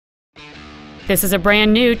This is a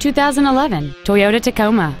brand new 2011 Toyota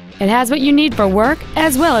Tacoma. It has what you need for work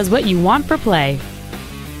as well as what you want for play.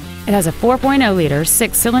 It has a 4.0-liter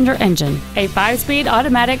six-cylinder engine, a 5-speed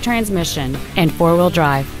automatic transmission, and four-wheel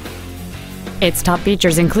drive. Its top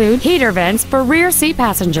features include heater vents for rear seat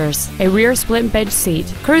passengers, a rear split bench seat,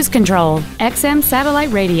 cruise control, XM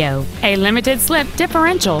satellite radio, a limited slip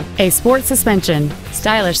differential, a sport suspension,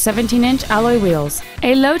 stylish 17-inch alloy wheels,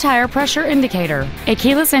 a low tire pressure indicator, a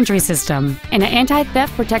keyless entry system, and an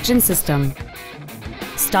anti-theft protection system.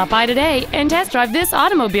 Stop by today and test drive this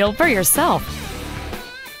automobile for yourself.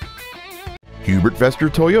 Hubert Vester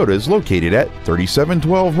Toyota is located at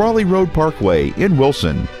 3712 Raleigh Road Parkway in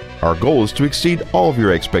Wilson. Our goal is to exceed all of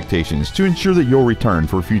your expectations to ensure that you'll return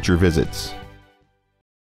for future visits.